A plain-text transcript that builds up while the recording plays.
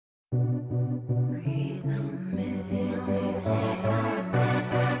Breathe on me.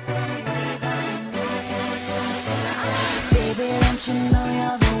 Baby, don't you know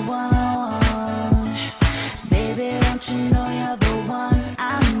you're the one I want? Baby, don't you know you're the one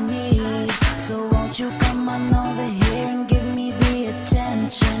I need? So won't you come on over here and give me the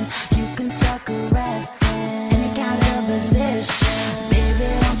attention? You can start caressing any kind of position.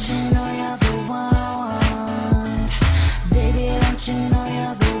 Baby, don't you know you're the one I want? Baby, don't you know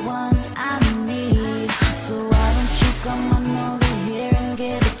you're the one I need? So why don't you come on over here and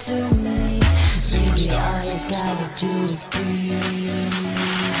give it to me? Baby, all you gotta do is breathe.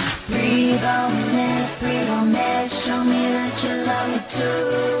 Breathe on me, show me that you love me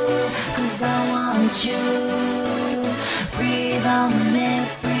too, 'cause I want you. Breathe on me,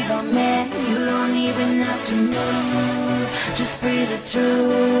 you don't even have to move, just breathe it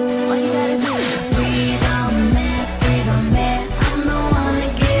through. All you gotta do is breathe on me, I'm the one to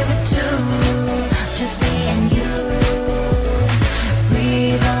give it to, just me and you.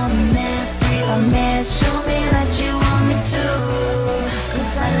 Breathe on me, show me that you want me to,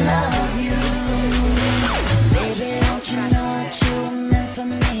 'cause I love you. Baby, don't you know that you were meant for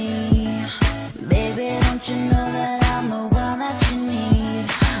me? Baby, don't you know that I'm the one that you need?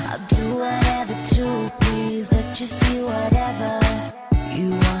 I'll do whatever to please, let you see whatever you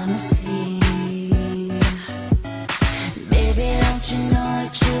wanna see. Baby, don't you know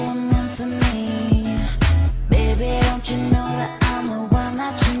that you were meant for me? Baby, don't you know that I'm the one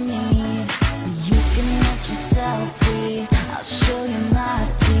that you need? You can let yourself free, I'll show you my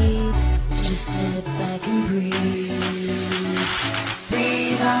teeth. Just sit back and breathe.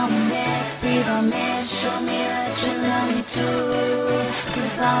 Breathe on me, show me that you love me too,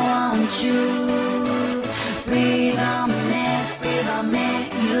 'cause I want you. Breathe on me,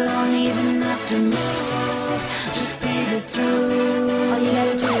 you don't even have to move, just breathe it through. All you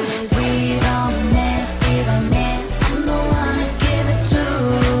gotta do is breathe on me, I'm the one to give it to,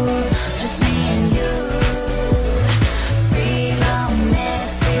 just me and you. Breathe on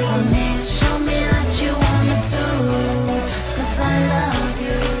me, show me that you want me to, 'cause I love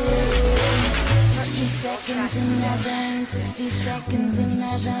you. 60 seconds in heaven, 60 seconds in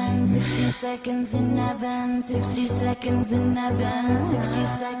heaven, 60 seconds in heaven, 60 seconds in heaven, 60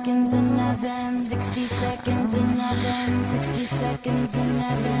 seconds in heaven, 60 seconds in heaven, 60 seconds in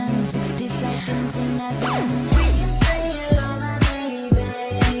heaven, 60 seconds in heaven. We can play it all day,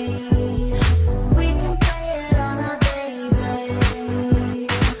 baby. We can play it all day, baby.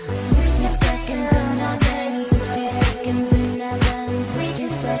 60 seconds in heaven, 60 seconds in heaven, 60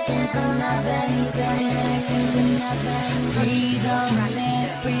 seconds in heaven, 60 seconds in heaven.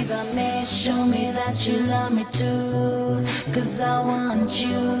 Breathe on me, show me that you love me too, 'cause I want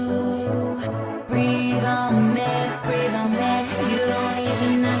you. Breathe on me, you